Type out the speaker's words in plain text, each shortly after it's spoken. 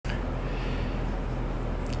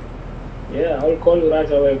Yeah, I'll call you right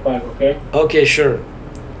away back, okay? Okay, sure.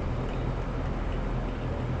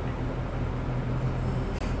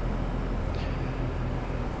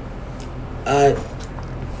 Uh,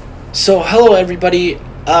 so hello everybody.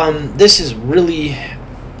 This is really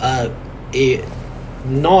a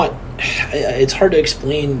not. It's hard to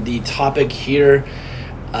explain the topic here.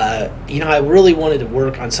 I really wanted to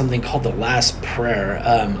work on something called the Last Prayer.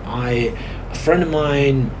 A friend of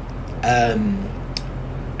mine, um,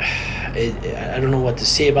 I don't know what to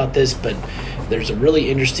say about this, but there's a really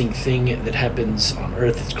interesting thing that happens on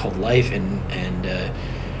Earth. It's called life, and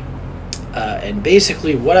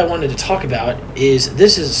basically what I wanted to talk about is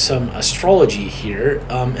this is some astrology here,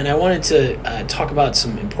 and I wanted to talk about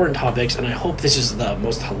some important topics, and I hope this is the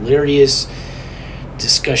most hilarious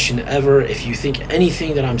discussion ever. If you think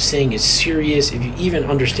anything that I'm saying is serious, if you even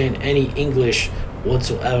understand any English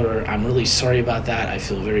whatsoever, I'm really sorry about that. I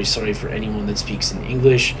feel very sorry for anyone that speaks in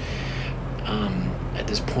English at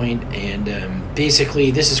this point. And basically,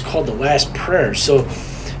 this is called the Last Prayer. So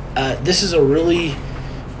this is a really,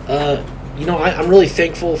 I'm really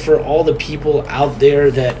thankful for all the people out there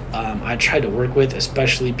that I try to work with,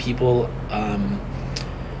 especially people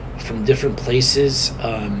from different places,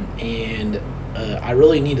 and I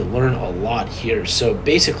really need to learn a lot here. So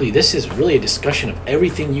basically, this is really a discussion of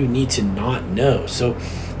everything you need to not know. So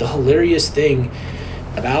the hilarious thing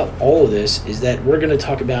about all of this is that we're going to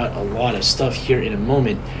talk about a lot of stuff here in a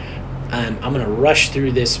moment. I'm going to rush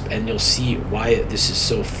through this, and you'll see why this is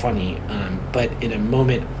so funny. But in a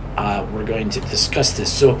moment, we're going to discuss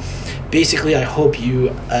this. So basically, I hope you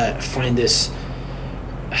find this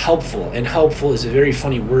helpful. And helpful is a very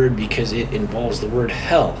funny word because it involves the word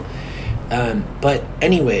hell. But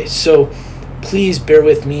anyway, so please bear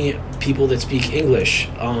with me, people that speak English.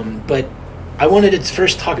 But I wanted to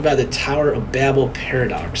first talk about the Tower of Babel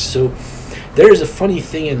paradox. So there is a funny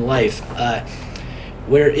thing in life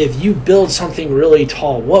where if you build something really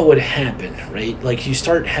tall, what would happen, right? Like you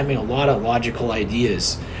start having a lot of logical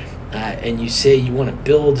ideas, and you say you want to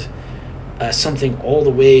build something all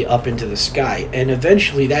the way up into the sky, and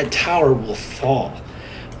eventually that tower will fall.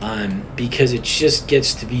 Because it just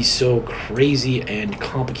gets to be so crazy and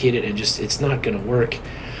complicated, and just it's not going to work.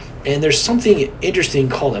 And there's something interesting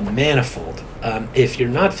called a manifold. If you're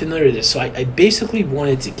not familiar with this, so I basically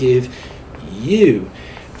wanted to give you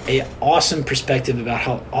a awesome perspective about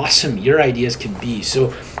how awesome your ideas can be.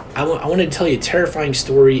 So I wanted to tell you a terrifying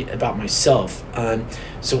story about myself.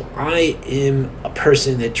 So I am a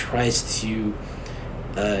person that tries to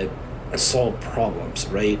solve problems,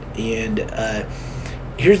 right? And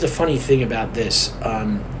here's the funny thing about this.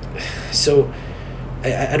 So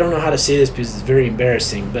I don't know how to say this because it's very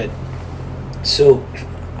embarrassing, but so,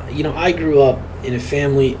 I grew up in a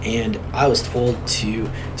family, and I was told to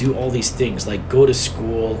do all these things, like go to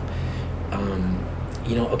school.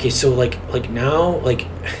 Okay, so like now, like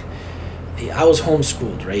I was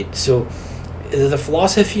homeschooled, right? So the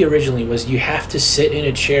philosophy originally was you have to sit in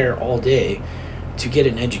a chair all day to get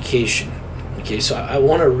an education. Okay, so I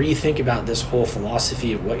want to rethink about this whole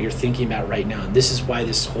philosophy of what you're thinking about right now. And this is why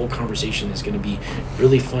this whole conversation is going to be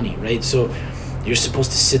really funny, right? So you're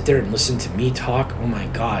supposed to sit there and listen to me talk. Oh my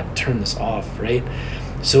God, turn this off, right?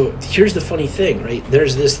 So here's the funny thing, right?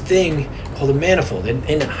 There's this thing called a manifold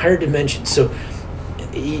in higher dimensions. So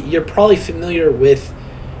you're probably familiar with,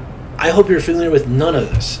 I hope you're familiar with none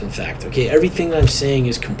of this, in fact, okay? Everything that I'm saying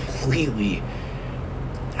is completely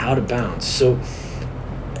out of bounds. So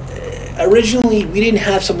originally we didn't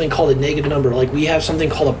have something called a negative number. Like we have something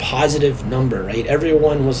called a positive number, right?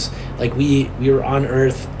 Everyone was like, we were on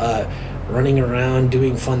Earth running around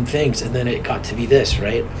doing fun things, and then it got to be this,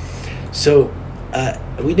 right? So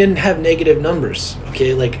we didn't have negative numbers,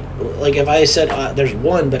 okay? Like if I said there's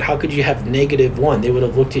one, but how could you have -1? They would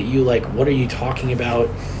have looked at you like, what are you talking about?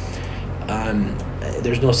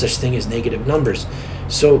 There's no such thing as negative numbers.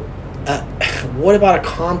 So what about a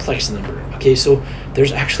complex number? Okay, so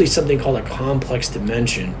there's actually something called a complex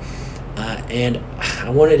dimension, and I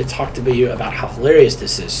wanted to talk to you about how hilarious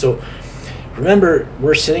this is. So remember,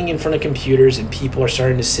 we're sitting in front of computers, and people are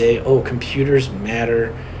starting to say, oh, computers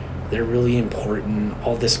matter, they're really important,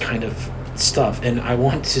 all this kind of stuff. And I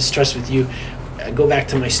want to stress with you, go back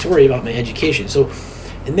to my story about my education. So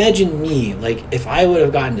imagine me, like if I would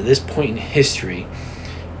have gotten to this point in history,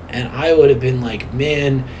 and I would have been like,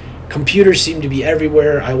 man, computers seem to be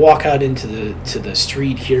everywhere. I walk out into the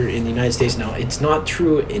street here in the United States. Now, it's not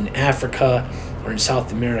true in Africa or in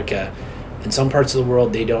South America. In some parts of the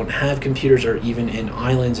world, they don't have computers, or even in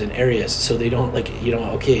islands and areas. So they don't, like,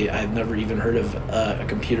 okay, I've never even heard of a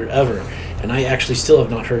computer ever. And I actually still have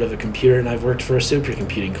not heard of a computer, and I've worked for a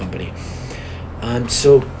supercomputing company.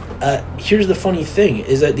 So here's the funny thing,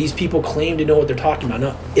 is that these people claim to know what they're talking about.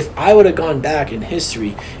 Now, if I would have gone back in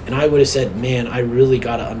history and I would have said, man, I really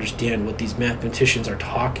got to understand what these mathematicians are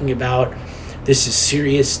talking about. This is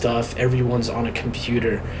serious stuff. Everyone's on a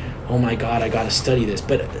computer. Oh my God, I got to study this.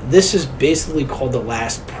 But this is basically called the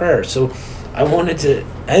last prayer. So I wanted to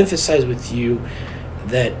emphasize with you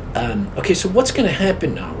that, okay, so what's going to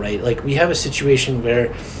happen now, right? Like, we have a situation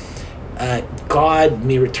where God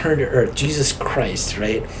may return to earth, Jesus Christ,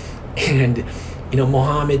 right? And, you know,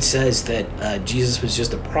 Muhammad says that Jesus was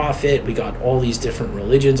just a prophet. We got all these different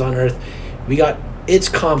religions on earth. It's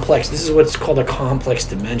complex. This is what's called a complex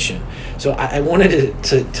dimension. So I wanted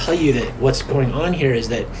to tell you that what's going on here is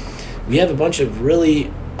that we have a bunch of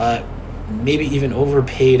really, maybe even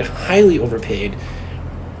overpaid, highly overpaid,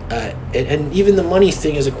 and even the money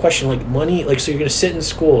thing is a question. Like, money, like, so you're going to sit in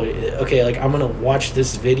school, okay, like, I'm going to watch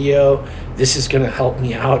this video, this is going to help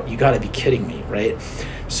me out, you got to be kidding me, right?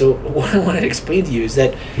 So what I want to explain to you is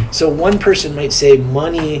that, so one person might say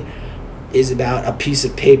money is about a piece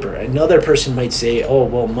of paper. Another person might say, oh,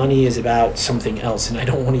 well, money is about something else, and I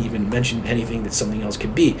don't want to even mention anything that something else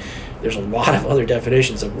could be. There's a lot of other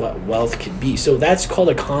definitions of what wealth could be. So that's called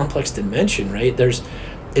a complex dimension, right?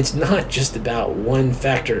 It's not just about one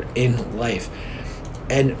factor in life.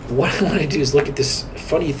 And what I want to do is look at this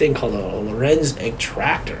funny thing called a Lorenz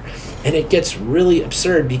attractor. And it gets really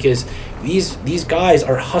absurd because these guys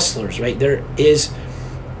are hustlers, right? There is,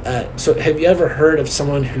 so have you ever heard of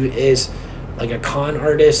someone who is like a con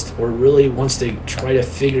artist or really wants to try to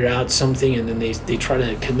figure out something, and then they try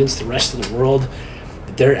to convince the rest of the world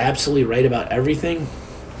that they're absolutely right about everything?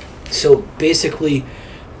 So basically,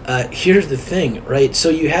 here's the thing, right? So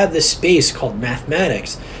you have this space called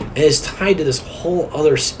mathematics, and it's tied to this whole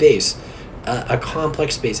other space, a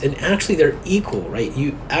complex space, and actually they're equal, right?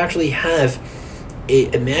 You actually have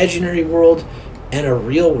a imaginary world and a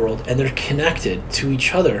real world, and they're connected to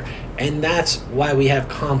each other, and that's why we have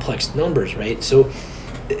complex numbers, right? So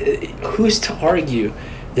who's to argue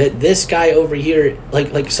that this guy over here,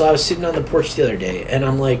 so I was sitting on the porch the other day, and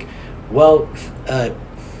I'm like, well,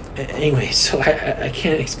 anyway, so I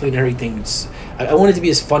can't explain everything. I want it to be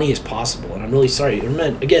as funny as possible, and I'm really sorry.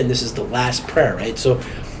 Remember, again, this is the last prayer, right? So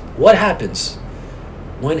what happens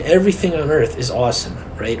when everything on earth is awesome,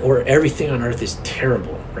 right? Or everything on earth is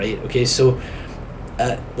terrible, right? Okay, so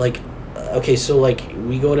we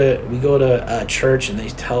go to church and they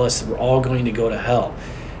tell us we're all going to go to hell.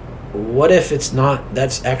 What if it's not?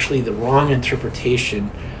 That's actually the wrong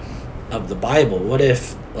interpretation of the Bible. What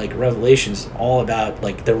if, like, Revelation's all about,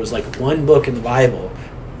 like, there was like one book in the Bible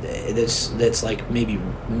that's like maybe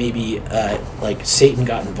like Satan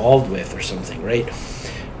got involved with or something, right?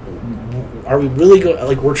 Are we really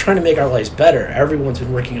we're trying to make our lives better? Everyone's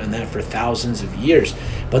been working on that for thousands of years,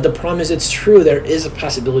 but the problem is, it's true, there is a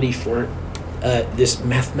possibility for this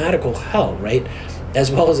mathematical hell, right,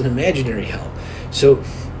 as well as an imaginary hell. So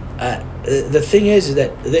the thing is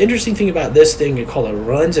that the interesting thing about this thing called a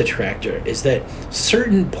Lorenz attractor is that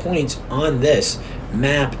certain points on this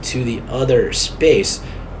map to the other space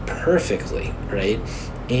perfectly, right?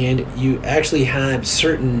 And you actually have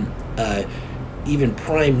certain even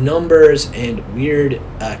prime numbers and weird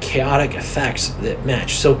chaotic effects that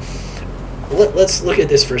match. So let's look at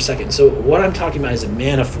this for a second. So what I'm talking about is a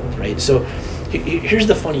manifold, right? So here's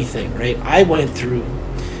the funny thing, right? I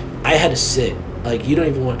had to sit, like, you don't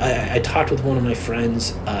even want, I talked with one of my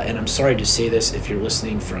friends, and I'm sorry to say this if you're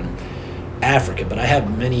listening from Africa, but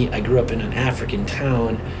I grew up in an African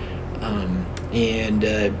town, and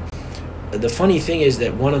the funny thing is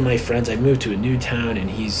that one of my friends, I moved to a new town, and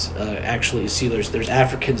he's actually, there's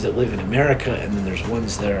Africans that live in America, and then there's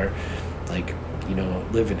ones that are, like,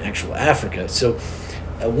 live in actual Africa. So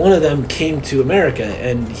one of them came to America,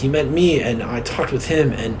 and he met me, and I talked with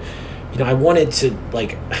him, and I wanted to,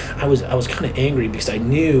 like, I was kind of angry because I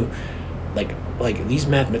knew, like these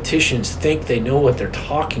mathematicians think they know what they're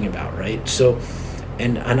talking about, right? So,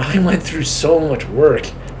 and I went through so much work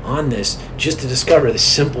on this just to discover the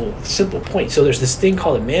simple point. So there's this thing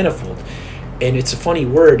called a manifold, and it's a funny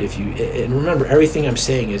word and remember, everything I'm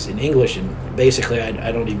saying is in English, and basically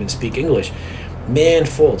I don't even speak English.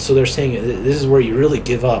 Manifold. So they're saying this is where you really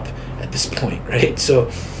give up at this point, right? So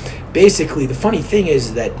basically, the funny thing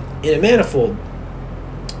is that in a manifold,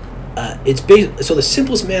 so the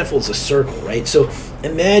simplest manifold is a circle, right? So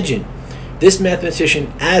imagine this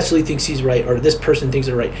mathematician absolutely thinks he's right, or this person thinks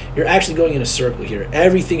they're right. You're actually going in a circle here.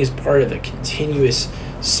 Everything is part of a continuous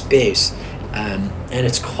space, and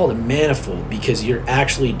it's called a manifold because you're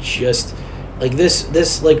actually just like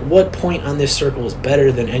this like, what point on this circle is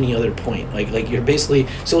better than any other point? Like you're basically,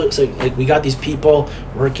 so it's like we got these people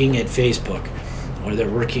working at Facebook, or they're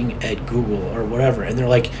working at Google or whatever, and they're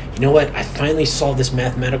like, you know what, I finally solved this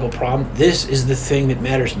mathematical problem. This is the thing that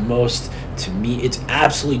matters most to me. It's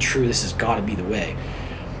absolutely true. This has got to be the way.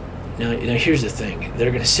 Now, here's the thing.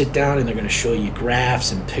 They're going to sit down and they're going to show you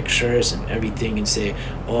graphs and pictures and everything and say,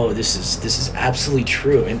 oh, this is absolutely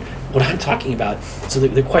true. And what I'm talking about, so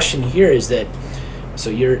the question here is that, so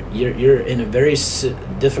you're in a very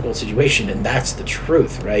difficult situation, and that's the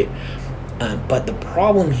truth, right? But the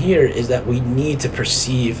problem here is that we need to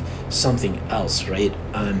perceive something else, right?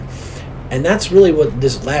 And that's really what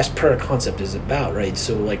this last prayer concept is about, right?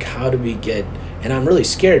 So like, how do we get, and I'm really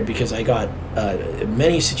scared because I got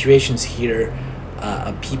many situations here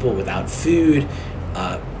of people without food.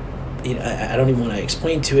 I don't even want to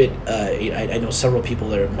explain to it. I know several people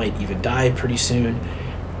that might even die pretty soon.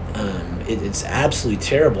 It's absolutely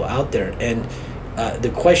terrible out there. And the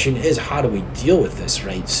question is, how do we deal with this,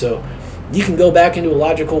 right? So you can go back into a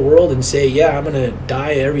logical world and say, yeah, I'm going to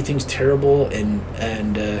die, everything's terrible, and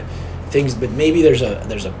things, but maybe there's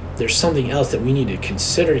something else that we need to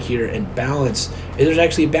consider here and balance. And there's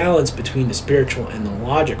actually a balance between the spiritual and the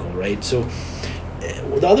logical, right? So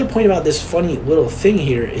the other point about this funny little thing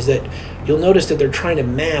here is that you'll notice that they're trying to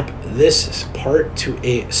map this part to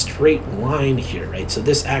a straight line here, right? So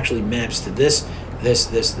this actually maps to this,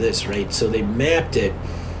 right? So they mapped it,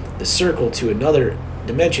 the circle, to another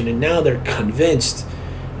dimension, and now they're convinced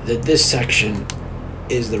that this section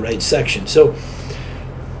is the right section. So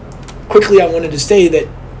quickly, I wanted to say that,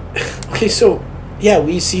 okay, so yeah,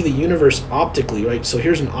 we see the universe optically, right? So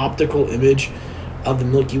here's an optical image of the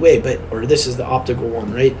Milky Way, or this is the optical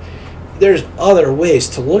one, right? There's other ways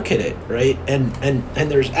to look at it, right? And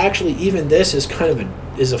there's actually, even this is kind of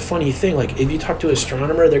a funny thing. Like, if you talk to an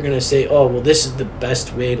astronomer, they're going to say, oh, well, this is the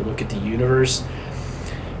best way to look at the universe.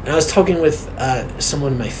 And I was talking with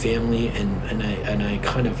someone in my family, and I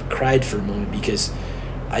kind of cried for a moment because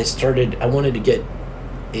I wanted to get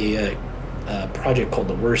a project called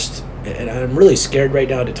The Worst, and I'm really scared right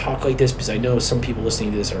now to talk like this because I know some people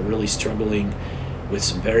listening to this are really struggling with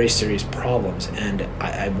some very serious problems, and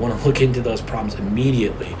I want to look into those problems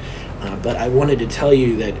immediately. But I wanted to tell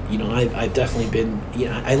you that, I've definitely been,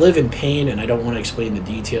 I live in pain, and I don't want to explain the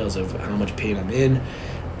details of how much pain I'm in.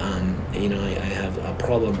 I have a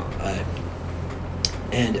problem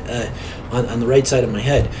on the right side of my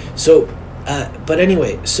head. So, but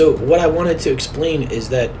anyway, so what I wanted to explain is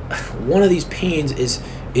that one of these pains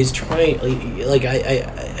is trying, like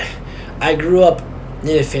I grew up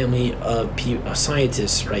in a family of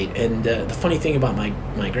scientists, right? And the funny thing about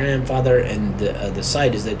my grandfather and the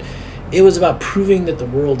side is that it was about proving that the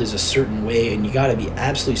world is a certain way, and you got to be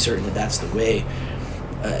absolutely certain that that's the way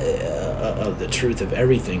of the truth of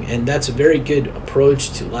everything. And that's a very good approach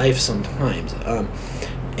to life sometimes.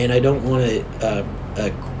 And I don't want to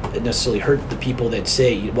necessarily hurt the people that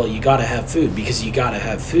say, well, you got to have food, because you got to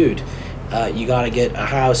have food. You got to get a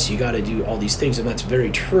house, you got to do all these things, and that's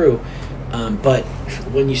very true. But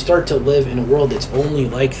when you start to live in a world that's only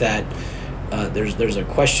like that, there's a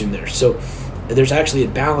question there. So there's actually a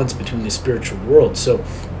balance between the spiritual world. So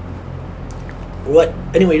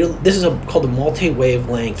anyway, this is called the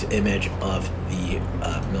multi-wavelength image of the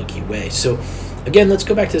Milky Way. So again, let's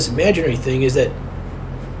go back to this imaginary thing, is that,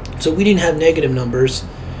 so we didn't have negative numbers,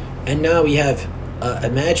 and now we have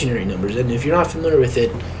imaginary numbers. And if you're not familiar with it,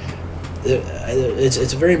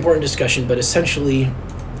 it's a very important discussion, but essentially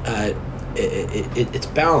it's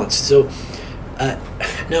balanced. So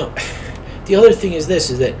now the other thing is this,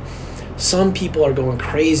 is that some people are going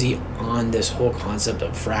crazy on this whole concept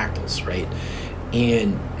of fractals, right?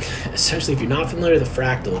 And essentially, if you're not familiar with a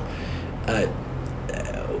fractal,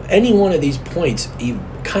 any one of these points, you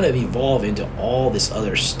kind of evolve into all this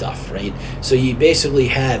other stuff, right? So you basically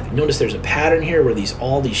have, notice there's a pattern here where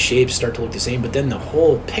all these shapes start to look the same, but then the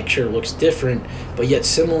whole picture looks different, but yet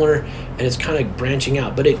similar, and it's kind of branching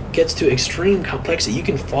out. But it gets to extreme complexity. You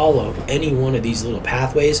can follow any one of these little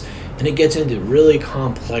pathways, and it gets into really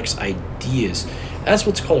complex ideas. That's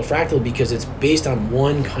what's called a fractal, because it's based on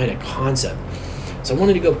one kind of concept. So I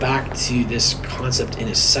wanted to go back to this concept in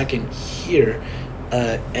a second here,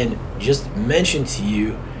 and just mention to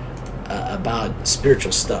you about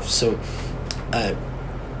spiritual stuff. So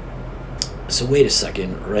wait a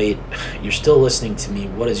second, right? You're still listening to me.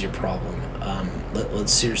 What is your problem?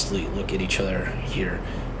 Let's seriously look at each other here.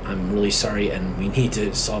 I'm really sorry, and we need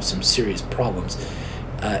to solve some serious problems.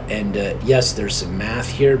 Yes, there's some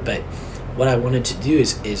math here, but what I wanted to do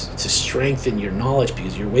is to strengthen your knowledge,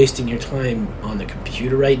 because you're wasting your time on the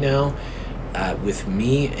computer right now with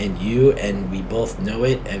me and you, and we both know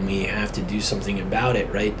it, and we have to do something about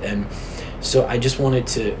it, right? And so I just wanted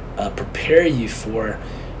to prepare you for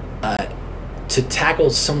to tackle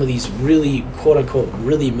some of these really quote unquote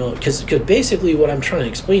really because basically what I'm trying to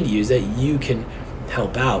explain to you is that you can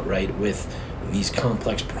help out, right, with these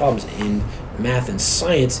complex problems in math and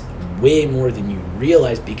science way more than you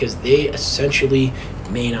realize, because they essentially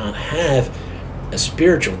may not have a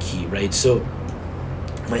spiritual key, right? So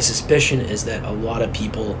my suspicion is that a lot of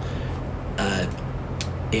people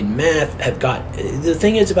in math have got, the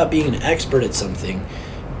thing is about being an expert at something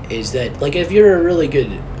is that, like, if you're a really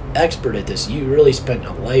good expert at this, you really spent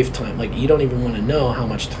a lifetime, like, you don't even want to know how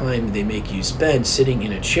much time they make you spend sitting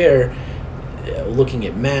in a chair looking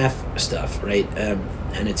at math stuff, right?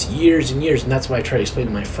 And it's years and years, and that's why I try to explain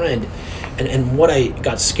to my friend. And what I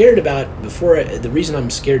got scared about before, the reason I'm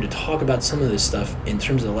scared to talk about some of this stuff in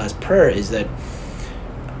terms of the last prayer is that,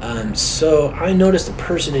 so I noticed a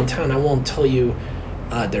person in town, I won't tell you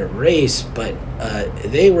their race, but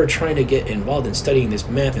they were trying to get involved in studying this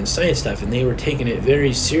math and science stuff, and they were taking it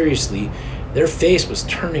very seriously. Their face was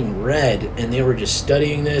turning red, and they were just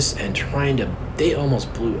studying this and trying to, they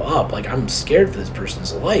almost blew up. Like, I'm scared for this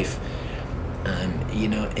person's life, you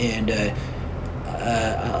know, and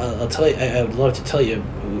I'll tell you, I would love to tell you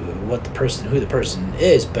who the person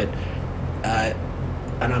is, but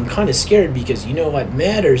and I'm kind of scared because, you know, what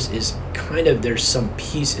matters is kind of there's some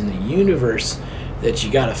peace in the universe that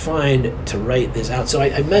you got to find to write this out. So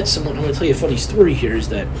I met someone, I'm going to tell you a funny story here, is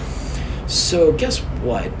that, so guess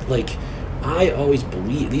what, like, I always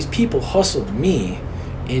believe these people hustled me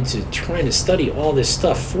into trying to study all this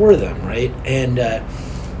stuff for them, right? And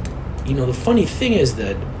you know, the funny thing is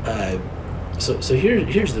that so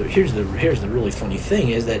here's the really funny thing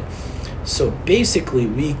is that, so basically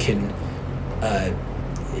we can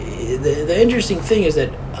the interesting thing is that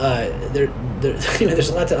there's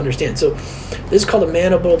a lot to understand. So this is called a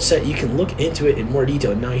Mandelbrot set. You can look into it in more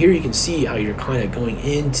detail. Now here you can see how you're kind of going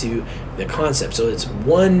into the concept. So it's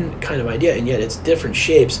one kind of idea, and yet it's different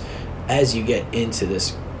shapes as you get into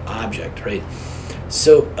this object, right?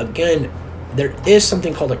 So again, there is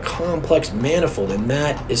something called a complex manifold, and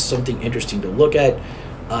that is something interesting to look at.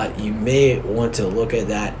 You may want to look at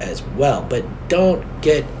that as well, but don't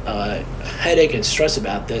get a headache and stress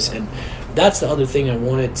about this. And that's the other thing I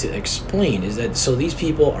wanted to explain, is that, so these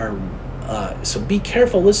people are, so be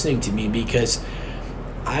careful listening to me, because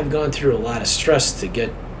I've gone through a lot of stress to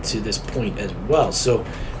get to this point as well. So,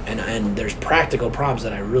 and there's practical problems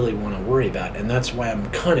that I really want to worry about, and that's why I'm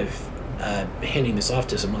kind of handing this off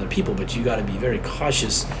to some other people, but you got to be very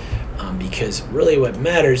cautious, because really what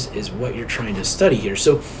matters is what you're trying to study here.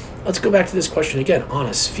 So let's go back to this question again. On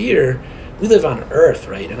a sphere, we live on Earth,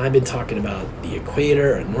 right? And I've been talking about the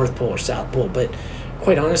equator or North Pole or South Pole, but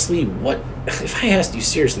quite honestly, what if I asked you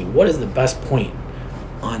seriously, what is the best point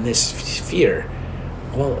on this sphere?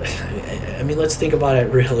 Well, I mean, let's think about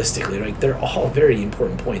it realistically, right? They're all very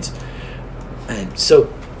important points. And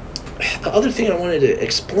so the other thing I wanted to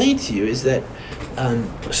explain to you is that,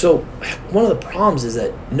 so one of the problems is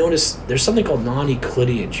that, notice there's something called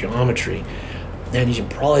non-Euclidean geometry, and you should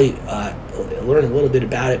probably learn a little bit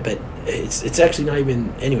about it, but it's actually not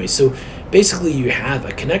even, anyway. So basically you have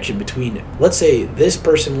a connection between, let's say this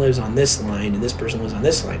person lives on this line and this person lives on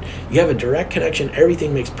this line. You have a direct connection.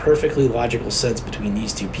 Everything makes perfectly logical sense between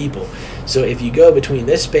these two people. So if you go between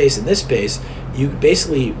this space and this space, you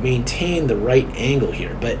basically maintain the right angle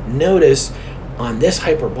here. But notice on this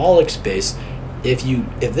hyperbolic space, if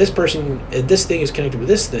this thing is connected with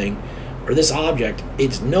this thing, or this object,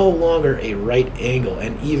 it's no longer a right angle,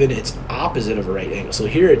 and even it's opposite of a right angle. So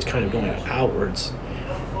here it's kind of going outwards.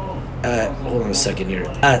 Hold on a second here.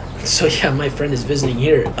 So yeah, my friend is visiting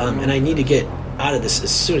here, and I need to get out of this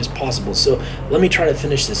as soon as possible. So let me try to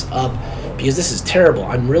finish this up, because this is terrible.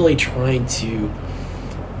 I'm really trying to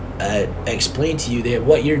explain to you that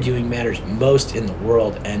what you're doing matters most in the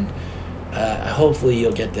world, and hopefully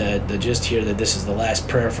you'll get the gist here that this is the last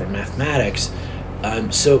prayer for mathematics.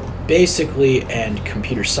 So basically, and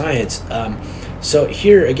computer science. So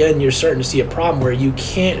here again, you're starting to see a problem where you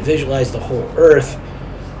can't visualize the whole Earth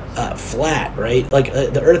flat, right? Like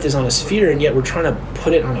the Earth is on a sphere, and yet we're trying to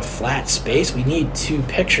put it on a flat space. We need two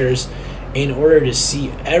pictures in order to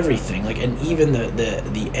see everything. Like, and even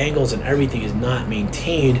the angles and everything is not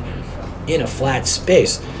maintained in a flat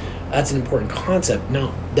space. That's an important concept.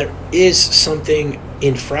 Now, there is something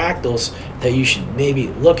in fractals that you should maybe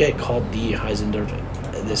look at called the Heisenberg,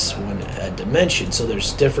 this one dimension. So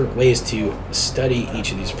there's different ways to study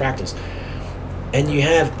each of these fractals, and you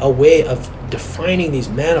have a way of defining these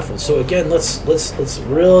manifolds. So again, let's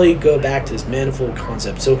really go back to this manifold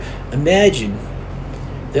concept. So imagine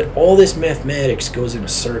that all this mathematics goes in a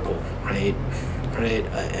circle, right?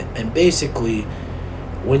 And basically,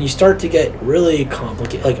 when you start to get really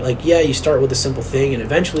complicated, like yeah, you start with a simple thing, and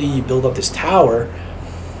eventually you build up this tower,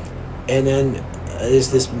 and then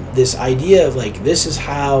there's this idea of like, this is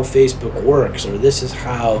how Facebook works, or this is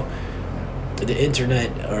how the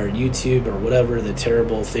internet or YouTube or whatever the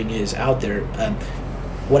terrible thing is out there.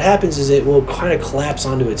 What happens is it will kind of collapse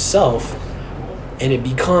onto itself, and it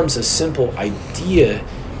becomes a simple idea,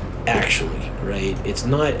 actually, right? It's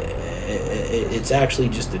not, it's actually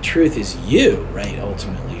just the truth is you, right,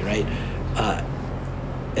 ultimately, right?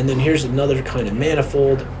 And then here's another kind of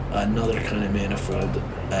manifold,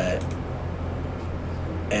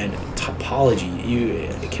 and topology. You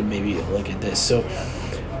can maybe look at this. So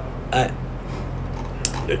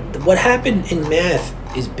what happened in math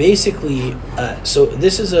is basically, so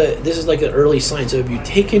this is like an early science. So if you've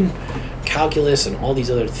taken calculus and all these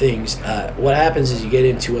other things, what happens is you get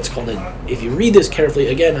into what's called if you read this carefully,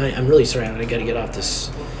 again, I'm really sorry, I got to get off this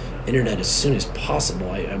internet as soon as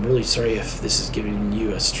possible. I'm really sorry if this is giving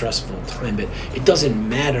you a stressful time, but it doesn't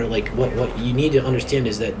matter. Like, what you need to understand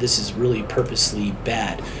is that this is really purposely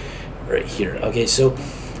bad right here. Okay, so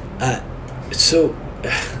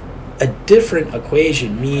a different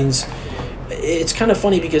equation means, it's kind of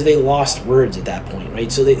funny because they lost words at that point,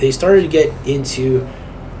 right? So they started to get into,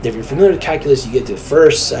 if you're familiar with calculus, you get to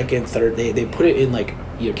first, second, third. They put it in like,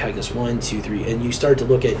 calculus 1, 2, 3, and you start to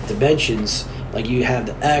look at dimensions. Like you have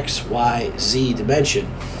the x, y, z dimension,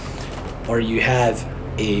 or you have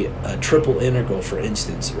a triple integral, for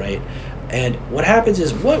instance, right? And what happens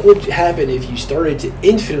is, what would happen if you started to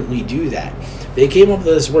infinitely do that? They came up with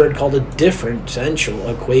this word called a differential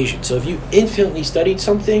equation. So if you infinitely studied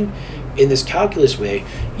something in this calculus way,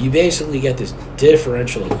 you basically get this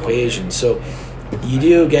differential equation. So you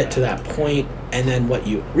do get to that point, and then what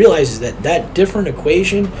you realize is that different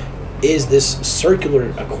equation is this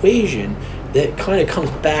circular equation that kind of comes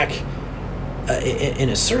back in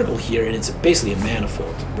a circle here, and it's basically a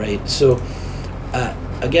manifold, right? So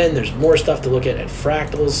again, there's more stuff to look at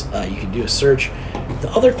fractals. You can do a search. The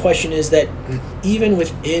other question is that even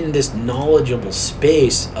within this knowledgeable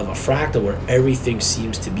space of a fractal where everything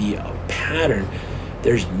seems to be a pattern,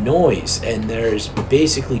 there's noise, and there's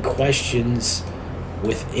basically questions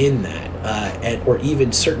within that, or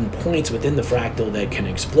even certain points within the fractal that can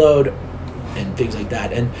explode and things like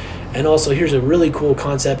that. And also, here's a really cool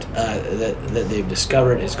concept that they've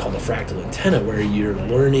discovered. It's called a fractal antenna, where you're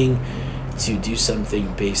learning to do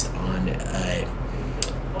something based on a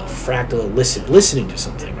fractal listening to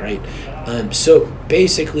something, right? So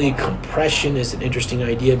basically, compression is an interesting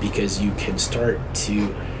idea because you can start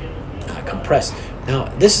to compress. Now,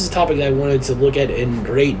 this is a topic that I wanted to look at in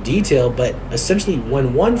great detail, but essentially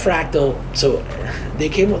when one fractal, so they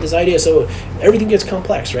came up with this idea, so everything gets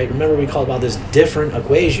complex, right? Remember, we called about this different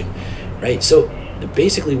equation, right? So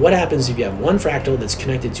basically what happens if you have one fractal that's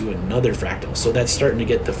connected to another fractal? So that's starting to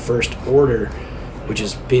get the first order, which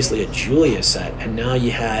is basically a Julia set, and now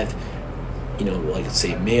you have, like, let's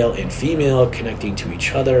say male and female connecting to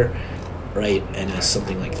each other, right? And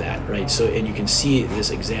something like that, right? So, and you can see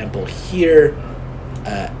this example here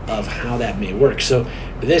of how that may work. So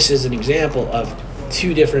this is an example of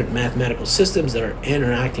two different mathematical systems that are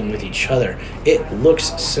interacting with each other. It looks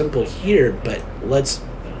simple here, but let's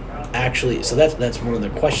actually, so that's one of the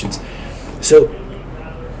questions. So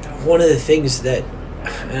one of the things that,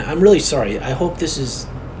 I'm really sorry, I hope this is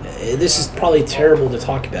probably terrible to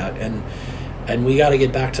talk about, and we got to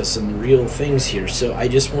get back to some real things here. So I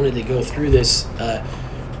just wanted to go through this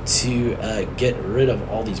to get rid of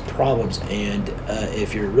all these problems. And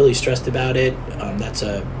if you're really stressed about it, that's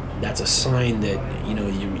a sign that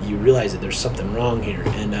you realize that there's something wrong here,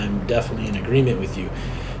 and I'm definitely in agreement with you.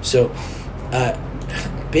 So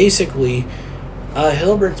basically,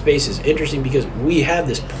 Hilbert space is interesting because we have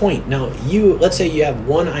this point. Now, let's say you have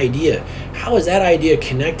one idea. How is that idea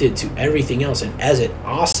connected to everything else? And as it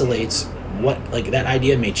oscillates, that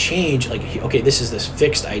idea may change. Like, okay, this is this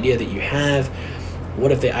fixed idea that you have.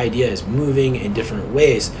 What if the idea is moving in different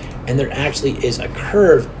ways? And there actually is a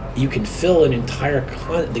curve. You can fill the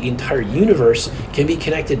entire universe can be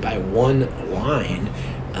connected by one line,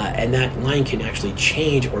 and that line can actually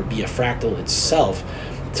change or be a fractal itself.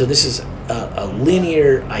 So this is a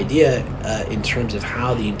linear idea in terms of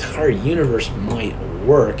how the entire universe might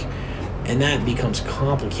work, and that becomes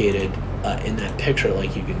complicated in that picture,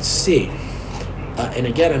 like you can see. And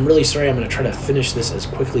again, I'm really sorry, I'm going to try to finish this as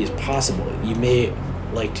quickly as possible. You may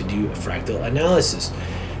like to do a fractal analysis.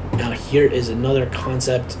 Now, here is another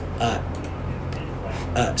concept.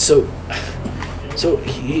 So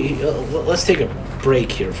let's take a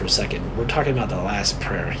break here for a second. We're talking about the last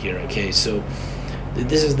prayer here, okay? So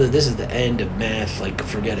this is the end of math. Like,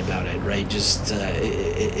 forget about it, right? Just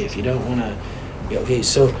if you don't want to. Okay,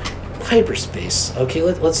 so hyperspace. Okay,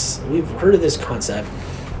 we've heard of this concept.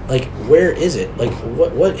 Like, where is it? Like,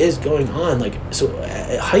 what is going on? Like, so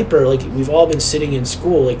hyper. Like, we've all been sitting in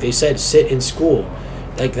school. Like they said, sit in school.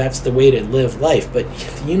 Like, that's the way to live life. But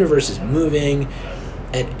the universe is moving.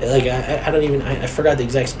 And like I don't even I forgot the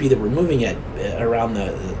exact speed that we're moving at around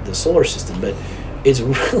the solar system, but it's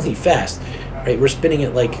really fast, right? We're spinning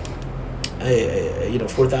at like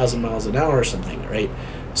 4,000 miles an hour or something, right?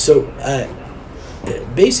 So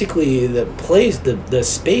basically the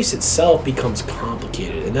space itself becomes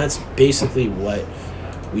complicated, and that's basically what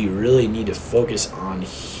we really need to focus on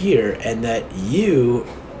here, and that you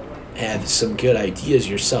have some good ideas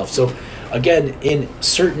yourself. So again, in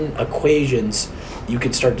certain equations, you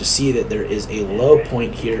can start to see that there is a low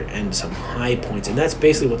point here and some high points. And that's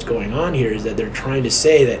basically what's going on here, is that they're trying to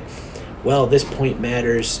say that, well, this point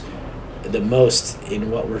matters the most in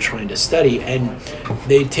what we're trying to study. And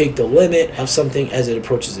they take the limit of something as it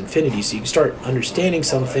approaches infinity. So you can start understanding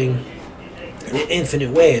something in an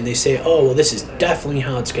infinite way. And they say, oh, well, this is definitely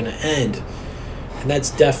how it's going to end. And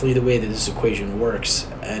that's definitely the way that this equation works.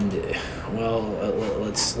 And, well,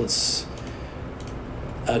 let's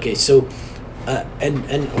okay, so...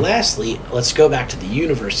 and lastly, let's go back to the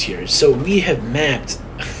universe here. So we have mapped,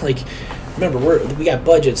 like, remember, we got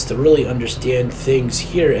budgets to really understand things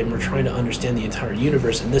here, and we're trying to understand the entire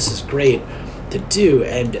universe, and this is great to do,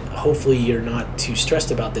 and hopefully you're not too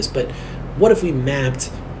stressed about this. But what if we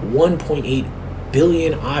mapped 1.8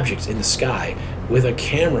 billion objects in the sky with a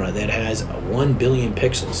camera that has 1 billion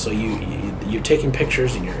pixels? So you're taking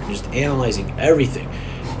pictures and you're just analyzing everything.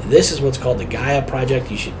 This is what's called the Gaia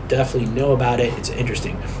Project. You should definitely know about it. It's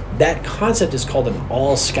interesting. That concept is called an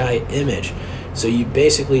all-sky image. So you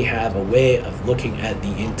basically have a way of looking at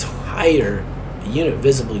the entire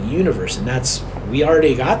visible universe, and we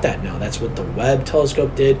already got that now. That's what the Webb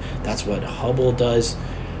telescope did. That's what Hubble does.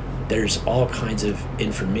 There's all kinds of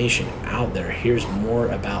information out there. Here's more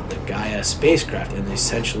about the Gaia spacecraft, and they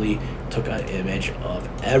essentially took an image of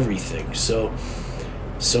everything. So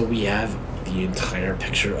we have the entire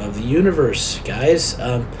picture of the universe, guys.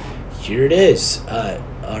 Here it is,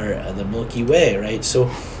 the Milky Way, right? So,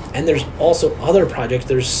 and there's also other projects.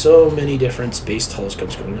 There's so many different space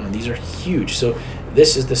telescopes going on. These are huge. So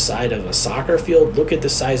this is the side of a soccer field. Look at the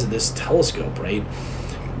size of this telescope, right?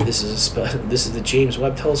 This is the James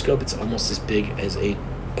Webb telescope. It's almost as big as a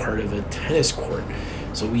part of a tennis court.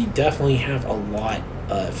 So we definitely have a lot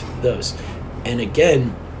of those. And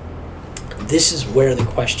again, this is where the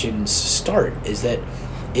questions start, is that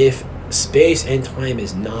if space and time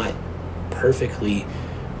is not perfectly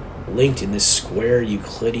linked in this square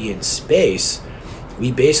Euclidean space,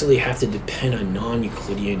 we basically have to depend on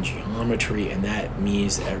non-Euclidean geometry, and that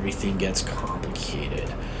means that everything gets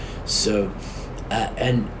complicated. So,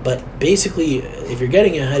 but basically, if you're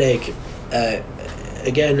getting a headache,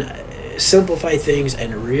 again, simplify things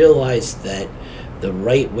and realize that the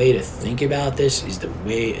right way to think about this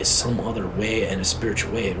is some other way, and a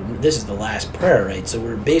spiritual way. This is the last prayer, right? So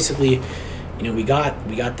we're basically, we got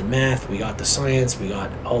the math, we got the science, we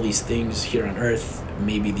got all these things here on Earth.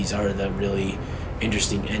 Maybe these are the really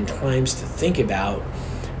interesting end times to think about.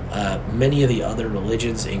 Many of the other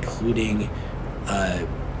religions, including,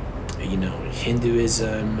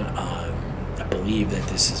 Hinduism, I believe that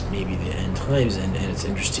this is maybe the end times, and it's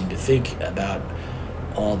interesting to think about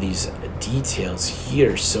all these details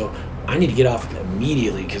here. So I need to get off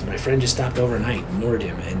immediately because my friend just stopped over and I ignored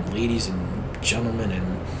him. And ladies and gentlemen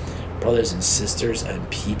and brothers and sisters and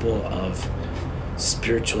people of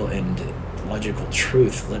spiritual and logical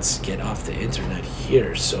truth, let's get off the internet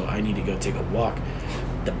here. So I need to go take a walk.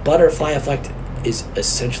 The butterfly effect is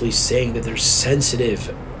essentially saying that there's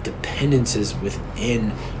sensitive dependencies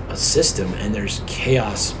within a system, and there's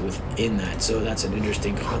chaos within that. So that's an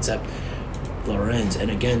interesting concept, Lorenz. And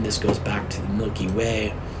again, this goes back to the Milky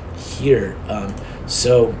Way here.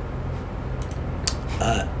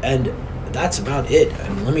 And that's about it.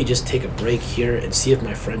 And let me just take a break here and see if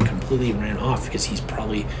my friend completely ran off, because he's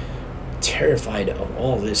probably terrified of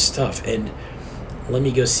all this stuff. And let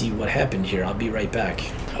me go see what happened here. I'll be right back.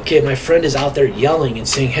 Okay, my friend is out there yelling and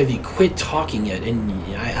saying, have you quit talking yet? And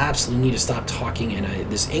I absolutely need to stop talking. And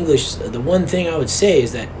this English, the one thing I would say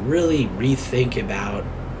is that really rethink about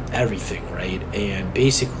everything, right? And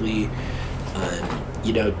basically,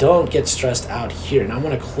 don't get stressed out here. And I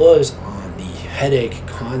want to close on the headache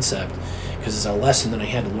concept, because it's a lesson that I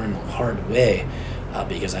had to learn the hard way,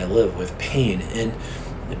 because I live with pain. And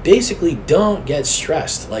basically, don't get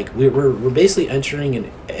stressed. Like we're basically entering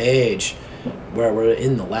an age where we're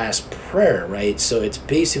in the last prayer, right? So it's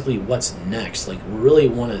basically what's next. Like, we really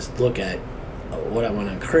want to look at what I want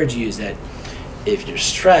to encourage you is that if you're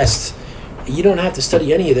stressed, you don't have to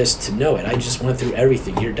study any of this to know it. I just went through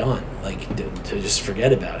everything. You're done. Like, to just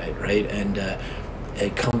forget about it, right? And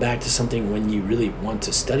come back to something when you really want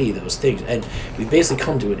to study those things. And we basically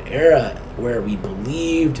come to an era where we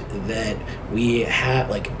believed that we have,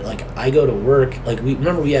 like I go to work, like,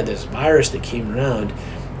 we had this virus that came around,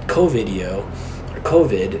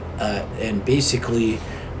 COVID, and basically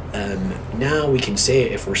now we can say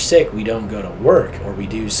if we're sick, we don't go to work or we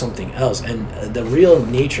do something else. And the real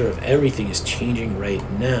nature of everything is changing right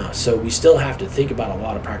now. So we still have to think about a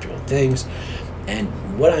lot of practical things. And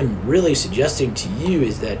what I'm really suggesting to you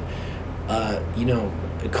is that,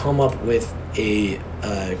 come up with a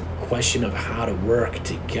question of how to work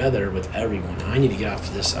together with everyone. I need to get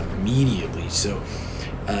off this immediately, so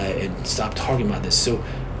and stop talking about this. So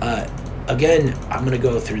again, I'm going to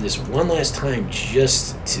go through this one last time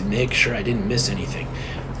just to make sure I didn't miss anything.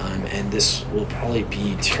 And this will probably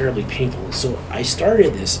be terribly painful. So I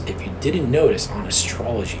started this, if you didn't notice, on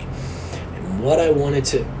astrology. And what I wanted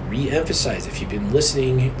to re-emphasize, if you've been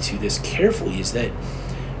listening to this carefully, is that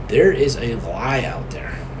there is a lie out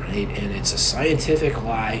there, right? And it's a scientific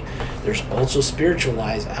lie. There's also spiritual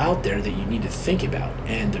lies out there that you need to think about.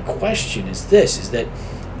 And the question is this, is that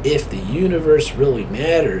if the universe really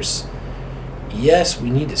matters, yes, we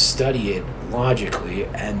need to study it logically,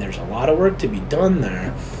 and there's a lot of work to be done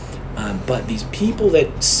there. But these people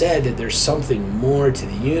that said that there's something more to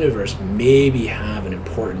the universe maybe have an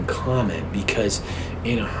important comment, because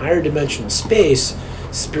in a higher dimensional space,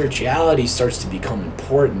 spirituality starts to become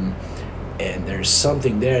important, and there's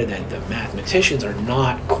something there that the mathematicians are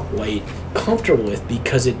not quite comfortable with,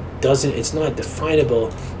 because it's not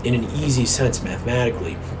definable in an easy sense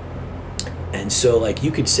mathematically. And so, like,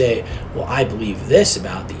 you could say, well, I believe this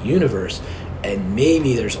about the universe, and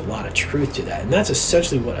maybe there's a lot of truth to that. And that's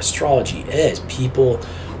essentially what astrology is. People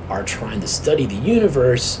are trying to study the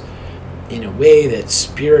universe in a way that's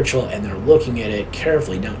spiritual, and they're looking at it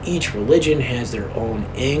carefully. Now, each religion has their own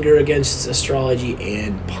anger against astrology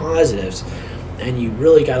and positives, and you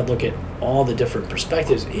really got to look at all the different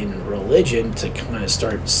perspectives in religion to kind of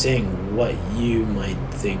start saying what you might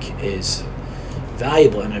think is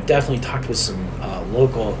valuable. And I've definitely talked with some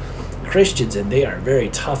local Christians, and they are very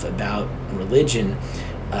tough about religion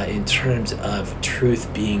in terms of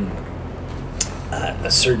truth being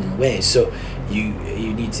a certain way. So you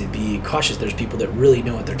need to be cautious. There's people that really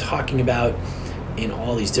know what they're talking about in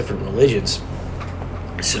all these different religions.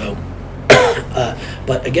 So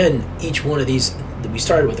but again, each one of these, we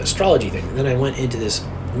started with astrology thing, and then I went into this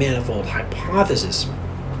manifold hypothesis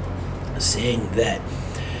saying that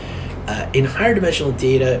in higher dimensional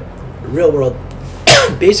data, real world,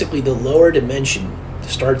 basically the lower dimension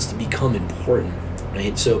starts to become important,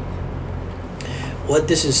 right? So what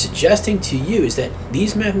this is suggesting to you is that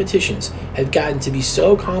these mathematicians have gotten to be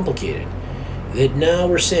so complicated that now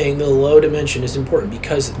we're saying the low dimension is important,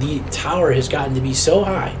 because the tower has gotten to be so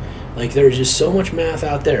high. Like, there's just so much math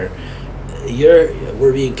out there.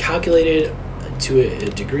 We're being calculated to a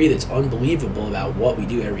degree that's unbelievable about what we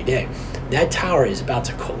do every day. That tower is about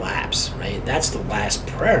to collapse, right? That's the last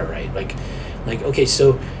prayer, right? Like okay,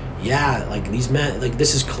 so yeah, like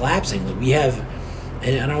this is collapsing. Like, we have,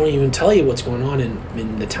 and I don't even tell you what's going on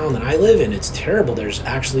in the town that I live in. It's terrible. There's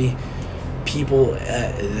actually people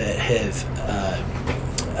that have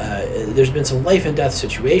there's been some life and death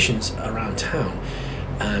situations around town,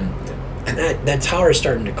 and that tower is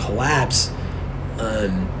starting to collapse,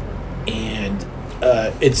 and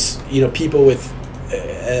it's, people with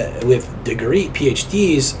degree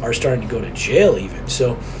PhDs are starting to go to jail even.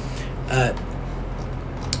 So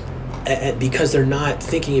because they're not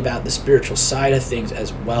thinking about the spiritual side of things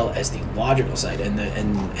as well as the logical side,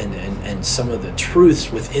 and some of the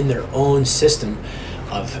truths within their own system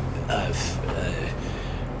of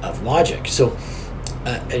logic. So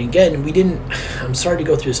and again, I'm sorry to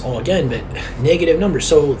go through this all again, but negative numbers.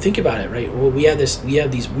 So think about it, right? Well, we have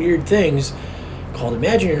these weird things called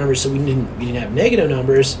imaginary numbers. So we didn't have negative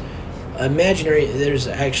numbers. Imaginary, there's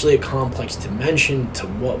actually a complex dimension to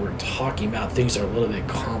what we're talking about. Things are a little bit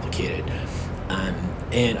complicated,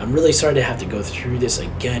 and I'm really sorry to have to go through this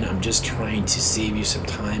again. I'm just trying to save you some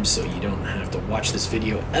time so you don't have to watch this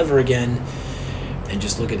video ever again and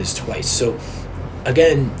just look at this twice. So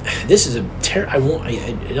again, this is I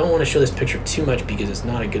don't want to show this picture too much because it's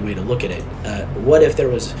not a good way to look at it. What if there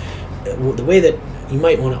was the way that you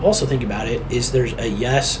might want to also think about it is there's a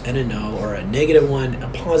yes and a no, or a negative one, a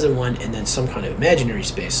positive one, and then some kind of imaginary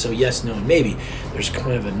space. So yes, no, and maybe. There's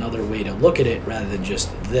kind of another way to look at it rather than just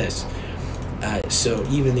this. So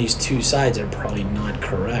even these two sides are probably not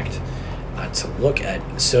correct to look at.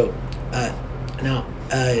 So now,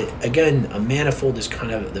 again, a manifold is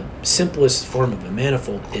kind of the simplest form of a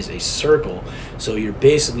manifold is a circle. So you're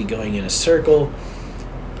basically going in a circle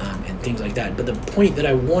and things like that. But the point that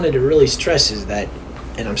I wanted to really stress is that,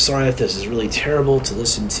 and I'm sorry if this is really terrible to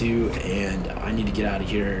listen to, and I need to get out of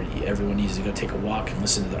here. Everyone needs to go take a walk and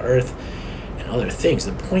listen to the earth and other things.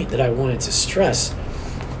 The point that I wanted to stress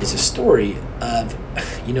is a story of,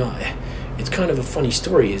 it's kind of a funny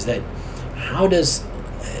story, is that how does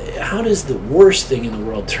the worst thing in the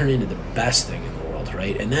world turn into the best thing in the world,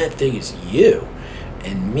 right? And that thing is you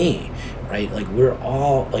and me, right? Like, we're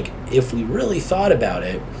all, like, if we really thought about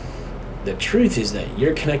it, the truth is that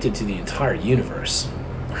you're connected to the entire universe,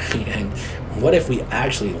 right? And what if we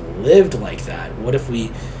actually lived like that? What if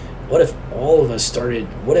all of us started,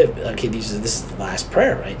 this is the last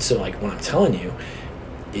prayer, right? So, like, what I'm telling you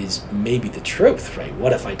is maybe the truth, right?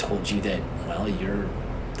 What if I told you that, well, you're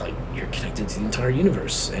connected to the entire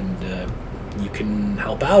universe, and you can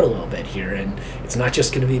help out a little bit here, and it's not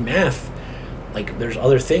just going to be math. Like, there's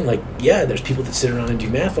other thing, like, yeah, there's people that sit around and do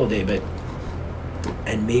math all day, but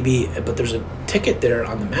there's a ticket there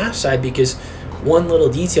on the math side, because one little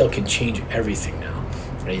detail can change everything now,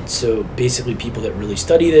 right? So basically, people that really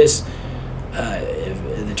study this,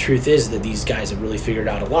 the truth is that these guys have really figured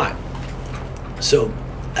out a lot. So,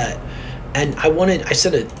 and I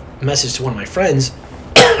sent a message to one of my friends,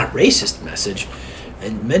 a racist message,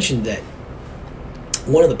 and mentioned that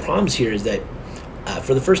one of the problems here is that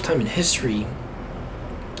for the first time in history,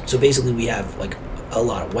 so basically we have like a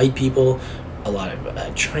lot of white people, a lot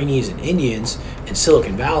of Chinese and Indians in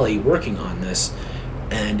Silicon Valley working on this,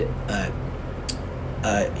 and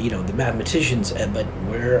the mathematicians, but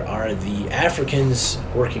where are the Africans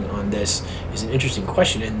working on this is an interesting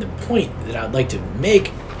question. And the point that I'd like to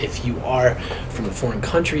make, if you are from a foreign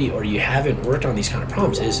country or you haven't worked on these kind of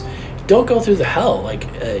problems, is don't go through the hell. Like,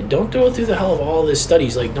 don't go through the hell of all this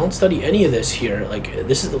studies. Like, don't study any of this here. Like,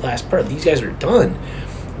 this is the last part. These guys are done.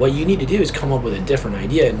 What you need to do is come up with a different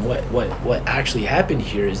idea. And what actually happened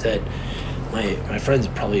here is that my friend's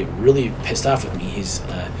probably really pissed off with me. He's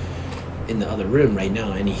in the other room right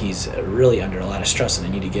now, and he's really under a lot of stress, and I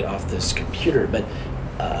need to get off this computer. But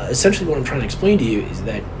essentially what I'm trying to explain to you is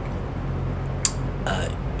that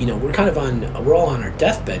we're all on our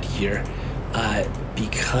deathbed here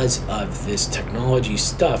because of this technology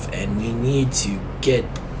stuff, and we need to get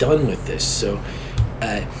done with this. So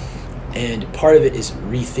and part of it is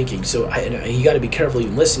rethinking. So you got to be careful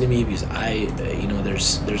even listening to me, because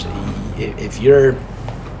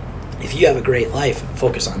if you have a great life,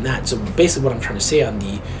 focus on that. So basically what I'm trying to say on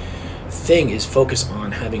the thing is focus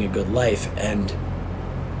on having a good life. And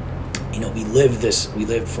we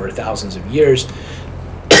live for thousands of years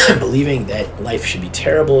believing that life should be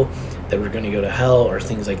terrible, that we're going to go to hell or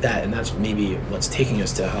things like that, and that's maybe what's taking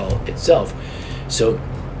us to hell itself. So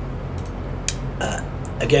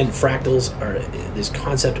again, fractals are this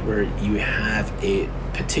concept where you have a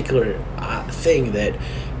particular thing that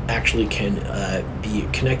actually can be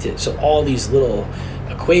connected. So all these little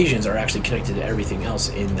equations are actually connected to everything else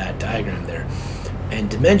in that diagram there. And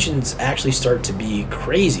dimensions actually start to be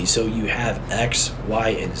crazy. So you have X, Y,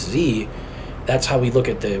 and Z. That's how we look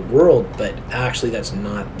at the world, but actually that's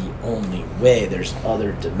not the only way. There's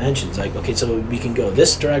other dimensions. Like, okay, so we can go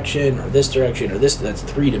this direction or this direction or this. That's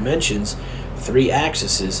 3 dimensions, 3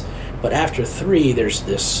 axes. But after 3, there's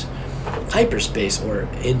this hyperspace or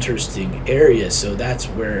interesting area. So that's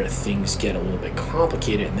where things get a little bit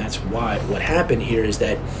complicated, and that's why what happened here is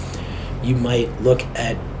that you might look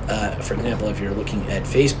at, for example, if you're looking at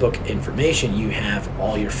Facebook information, you have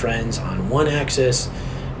all your friends on one axis,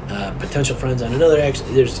 potential friends on another axis.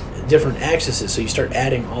 There's different axes, so you start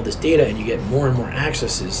adding all this data, and you get more and more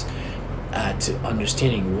axes to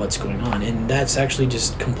understanding what's going on, and that's actually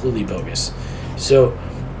just completely bogus. So,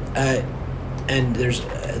 and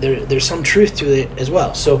there's some truth to it as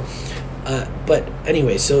well. So, but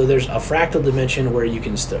anyway, so there's a fractal dimension where you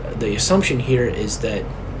can. The assumption here is that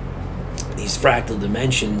these fractal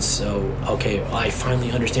dimensions. So, okay, I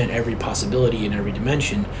finally understand every possibility in every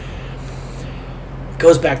dimension.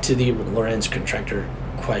 Goes back to the Lorentz contractor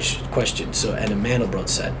question. So, and a Mandelbrot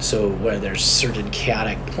set. So, where there's certain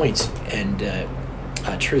chaotic points and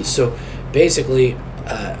truth. So, basically,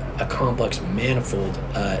 a complex manifold,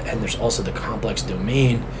 and there's also the complex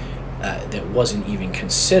domain that wasn't even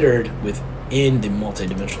considered within the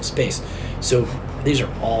multidimensional space. So these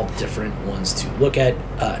are all different ones to look at,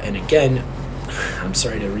 and again, I'm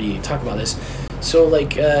sorry to talk about this. So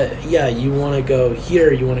like, yeah, you want to go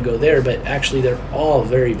here, you want to go there, but actually they're all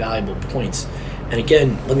very valuable points. And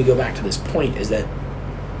again, let me go back to this point, is that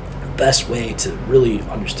the best way to really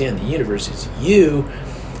understand the universe is you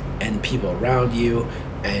and the people around you,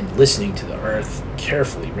 and listening to the earth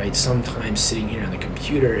carefully, right? Sometimes sitting here on the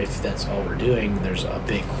computer, if that's all we're doing, there's a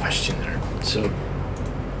big question there. So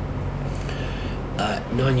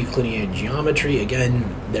non-Euclidean geometry,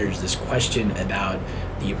 again, there's this question about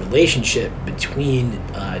the relationship between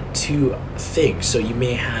two things. So you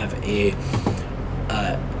may have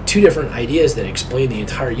two different ideas that explain the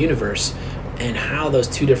entire universe, and how those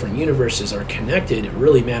two different universes are connected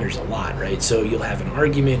really matters a lot, right? So you'll have an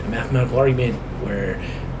argument, a mathematical argument, where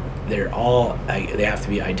they have to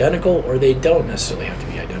be identical, or they don't necessarily have to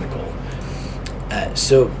be identical.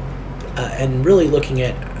 And really looking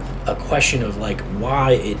at a question of like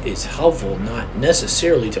why it is helpful not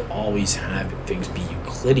necessarily to always have things be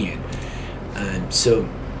Euclidean. And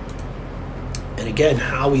again,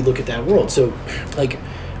 how we look at that world. So like,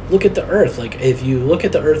 look at the earth. Like, if you look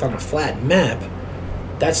at the earth on a flat map,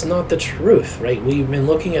 that's not the truth, right? We've been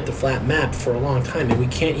looking at the flat map for a long time, and we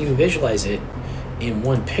can't even visualize it in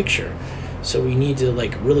one picture. So we need to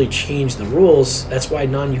like really change the rules. That's why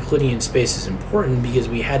non-Euclidean space is important, because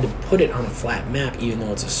we had to put it on a flat map, even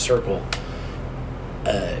though it's a circle,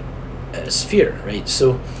 a sphere, right?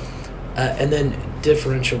 So and then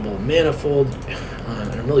differentiable manifold.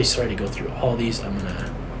 And I'm really sorry to go through all these. I'm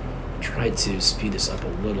gonna try to speed this up a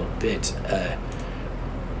little bit.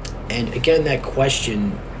 And again, that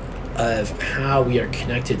question of how we are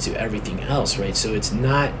connected to everything else, right? So it's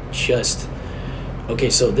not just, okay,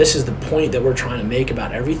 so this is the point that we're trying to make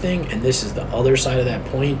about everything, and this is the other side of that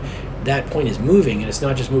point. That point is moving, and it's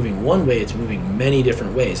not just moving one way, it's moving many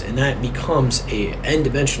different ways. And that becomes a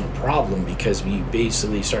n-dimensional problem, because we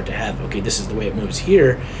basically start to have, okay, this is the way it moves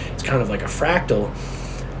here. It's kind of like a fractal.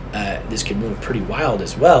 This can move pretty wild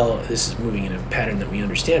as well. This is moving in a pattern that we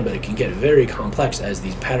understand, but it can get very complex as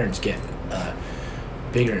these patterns get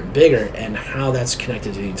bigger and bigger, and how that's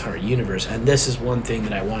connected to the entire universe. And this is one thing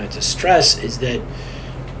that I wanted to stress, is that,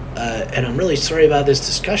 and I'm really sorry about this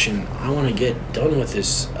discussion, I want to get done with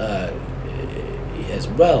this as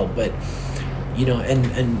well, but, you know,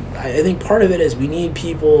 and I think part of it is we need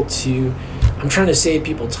people to, I'm trying to save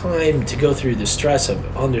people time to go through the stress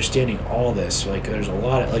of understanding all this. Like, there's a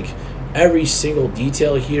lot of, like, every single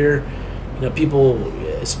detail here. You know, people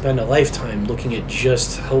spend a lifetime looking at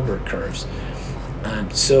just Hilbert curves,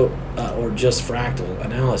 or just fractal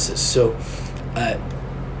analysis. So,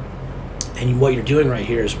 and what you're doing right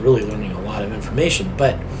here is really learning a lot of information,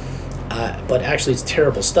 but actually it's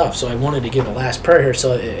terrible stuff. So I wanted to give a last prayer here.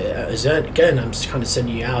 So again, I'm just kind of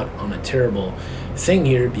sending you out on a terrible thing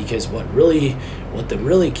here, because what the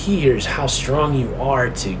really key here is how strong you are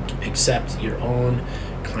to accept your own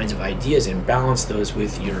kinds of ideas and balance those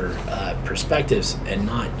with your perspectives, and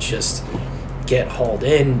not just get hauled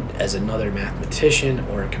in as another mathematician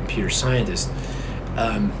or a computer scientist.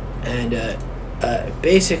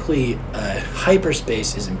 Basically,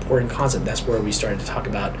 hyperspace is an important concept. That's where we started to talk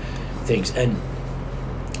about things, and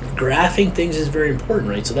graphing things is very important,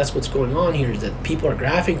 right? So that's what's going on here, is that people are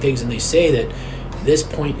graphing things, and they say that this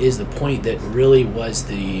point is the point that really was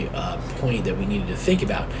the point that we needed to think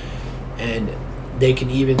about. And they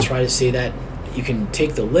can even try to say that you can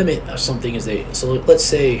take the limit of something as they, so let's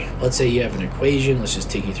say you have an equation. Let's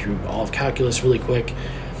just take you through all of calculus really quick.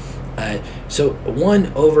 So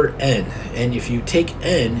 1 over n, and if you take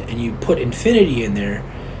n and you put infinity in there,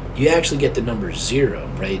 you actually get the number 0,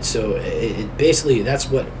 right? So it basically, that's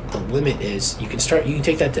what the limit is. You can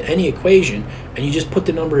take that to any equation, and you just put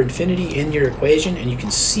the number infinity in your equation, and you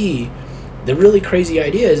can see the really crazy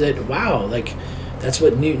idea is that, wow, like, that's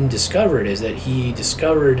what Newton discovered, is that he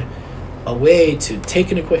discovered a way to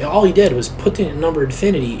take an equation. All he did was put the number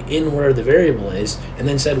infinity in where the variable is, and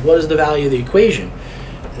then said, what is the value of the equation?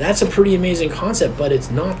 That's a pretty amazing concept, but it's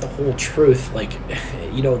not the whole truth. Like,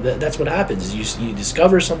 you know, that's what happens. You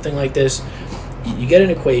discover something like this, you get an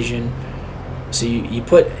equation, so you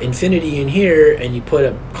put infinity in here, and you put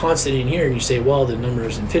a constant in here, and you say, well, the number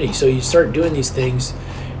is infinity. So you start doing these things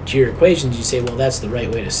to your equations, you say, well, that's the right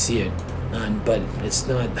way to see it, but it's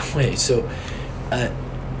not the way. So,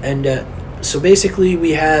 so basically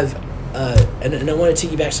we have, and I want to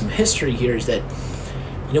take you back some history here, is that,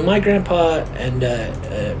 you know, my grandpa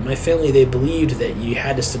and my family, they believed that you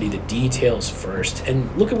had to study the details first.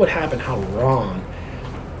 And look at what happened, how wrong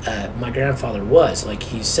my grandfather was. Like,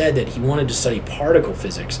 he said that he wanted to study particle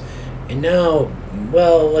physics. And now,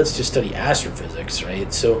 well, let's just study astrophysics,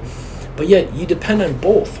 right? So, but yet you depend on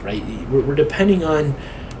both, right? We're depending on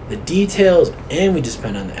the details, and we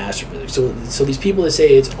depend on the astrophysics. So these people that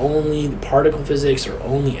say it's only particle physics or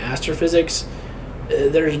only astrophysics,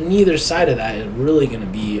 there's neither side of that is really going to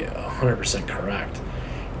be 100% correct.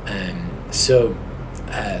 So,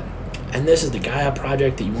 and this is the Gaia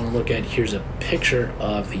project that you want to look at. Here's a picture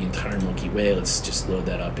of the entire Milky Way. Let's just load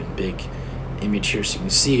that up in big image here so you can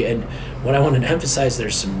see. And what I wanted to emphasize,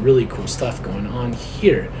 there's some really cool stuff going on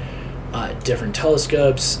here. Different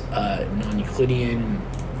telescopes, non-Euclidean,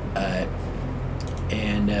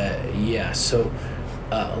 yeah, so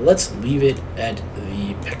let's leave it at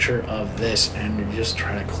the picture of this and just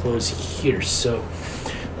try to close here. So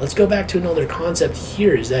let's go back to another concept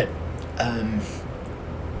here, is that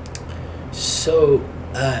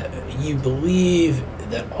you believe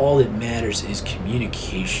that all that matters is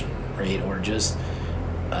communication, right? Or just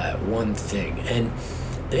one thing. And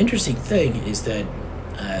the interesting thing is that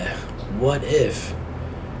what if,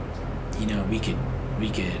 you know, we could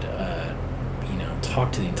you know,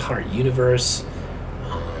 talk to the entire universe,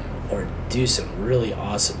 or do some really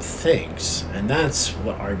awesome things. And that's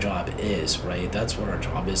what our job is, right? That's what our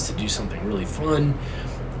job is, to do something really fun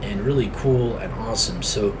and really cool and awesome.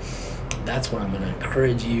 So that's what I'm going to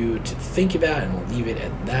encourage you to think about, and we'll leave it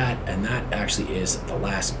at that. And that actually is the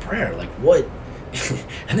last prayer. Like, what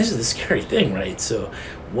and this is the scary thing, right? So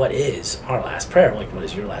what is our last prayer? Like, what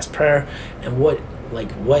is your last prayer? And what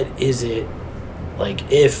is it,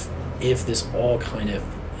 like, if this all kind of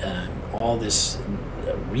all this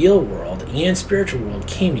real world and spiritual world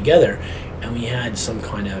came together, and we had some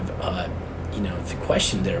kind of you know, the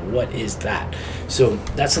question there, what is that? So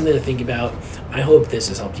that's something to think about. I hope this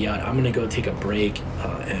has helped you out. I'm gonna go take a break,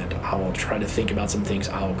 and I will try to think about some things.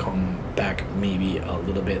 I'll come back maybe a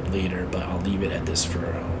little bit later, but I'll leave it at this for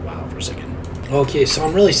a while, for a second. Okay, so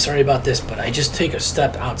I'm really sorry about this, but I just take a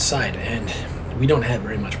step outside, and we don't have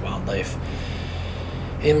very much wildlife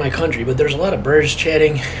in my country, but there's a lot of birds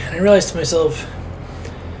chatting, and I realized to myself,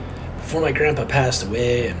 before my grandpa passed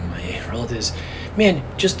away and my relatives, man,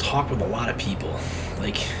 just talk with a lot of people.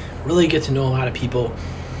 Like, really get to know a lot of people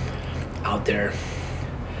out there.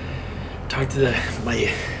 Talk to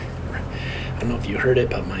I don't know if you heard it,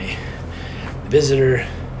 but my visitor,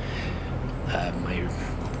 my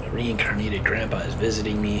reincarnated grandpa, is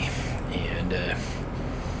visiting me, and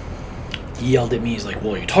he yelled at me. He's like,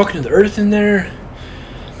 well, are you talking to the earth in there?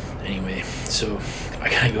 Anyway, so I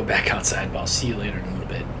gotta go back outside, but I'll see you later in a little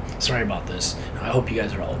bit. Sorry about this. I hope you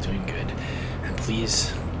guys are all doing good. And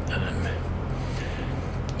please,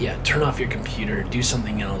 yeah, turn off your computer, do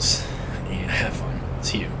something else, and have fun.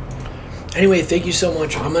 See you. Anyway, thank you so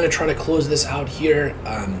much. I'm going to try to close this out here.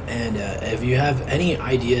 And if you have any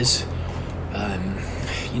ideas,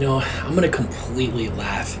 you know, I'm going to completely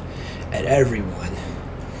laugh at everyone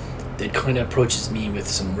that kind of approaches me with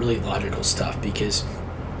some really logical stuff, because,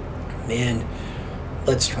 man,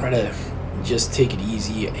 let's try to just take it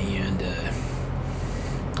easy. And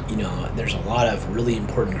you know, there's a lot of really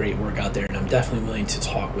important, great work out there, and I'm definitely willing to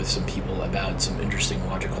talk with some people about some interesting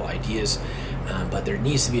logical ideas, but there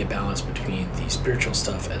needs to be a balance between the spiritual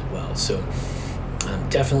stuff as well. So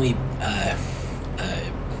definitely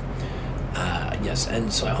yes,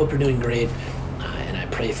 and so I hope you're doing great, and I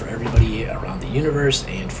pray for everybody around the universe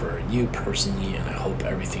and for you personally, and I hope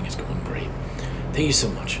everything is going great. Thank you so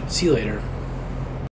much. See you later.